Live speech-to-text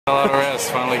A lot of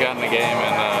rest, finally got in the game,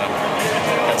 and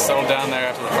got settled down there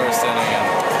after the first inning and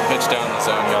pitched down the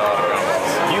zone, got a lot of ground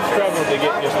balls. You struggled to get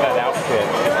just that out pitch.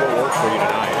 What worked for you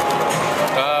tonight?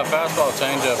 Fastball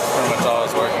changeup is pretty much all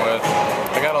I was working with.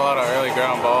 I got a lot of early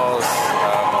ground balls.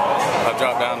 I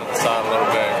dropped down to the side a little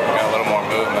bit, got a little more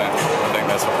movement. I think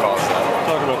that's what caused that.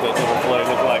 Talk about that double play. It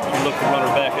looked like you looked the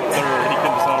runner back at third, he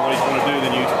couldn't decide what he's going to do,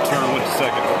 then you turn and went to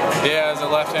second. Yeah, as a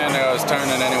left-hander, I was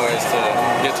turning anyways to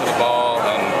get to the ball,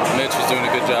 and Mitch was doing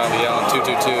a good job of yelling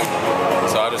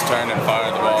 2-2-2. So I just turned and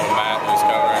fired the ball to Matt, who was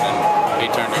covering, and he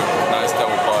turned a nice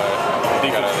double play.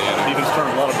 Got out of the inning. Defense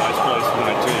turned a lot of nice plays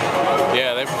tonight too.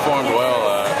 Yeah, they performed well.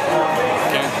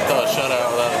 Can't throw a shutout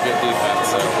without a good defense.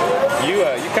 So. You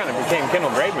kind of became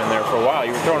Kendall Graveman there for a while.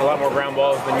 You were throwing a lot more ground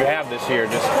balls than you have this year.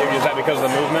 Is that because of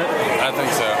the movement? I think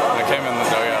so. I came in the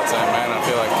dugout saying, man, I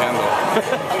feel like Kendall.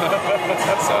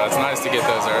 So it's nice to get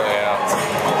those early outs.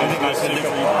 I think that's it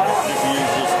for you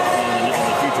just in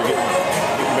the future,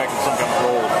 getting back to some kind of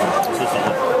role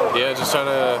consistently. Yeah, just try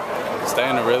to stay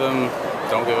in the rhythm,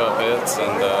 don't give up hits,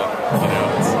 and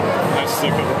it's nice to see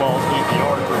a couple balls leave the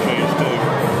yard for a change too.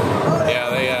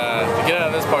 Yeah, to get out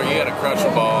of this part, you got to crutch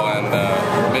the ball, and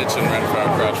Mitch and Renfro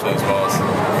crutch those balls.